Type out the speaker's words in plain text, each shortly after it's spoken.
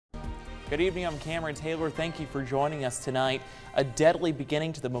Good evening, I'm Cameron Taylor. Thank you for joining us tonight. A deadly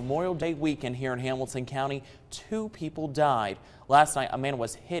beginning to the Memorial Day weekend here in Hamilton County. 2 people died. Last night, a man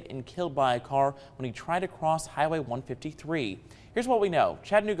was hit and killed by a car when he tried to cross Highway 153. Here's what we know.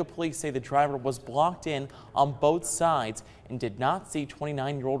 Chattanooga police say the driver was blocked in on both sides and did not see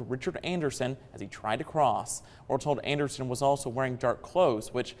 29-year-old Richard Anderson as he tried to cross. We're told Anderson was also wearing dark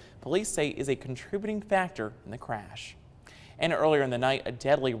clothes, which police say is a contributing factor in the crash. And earlier in the night, a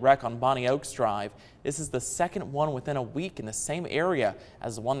deadly wreck on Bonny Oaks Drive. This is the second one within a week in the same area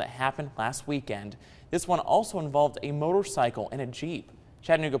as the one that happened last weekend. This one also involved a motorcycle and a Jeep.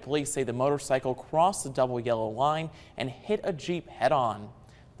 Chattanooga police say the motorcycle crossed the double yellow line and hit a Jeep head-on.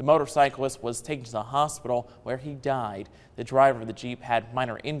 The motorcyclist was taken to the hospital where he died. The driver of the Jeep had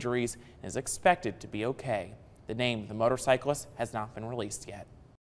minor injuries and is expected to be okay. The name of the motorcyclist has not been released yet.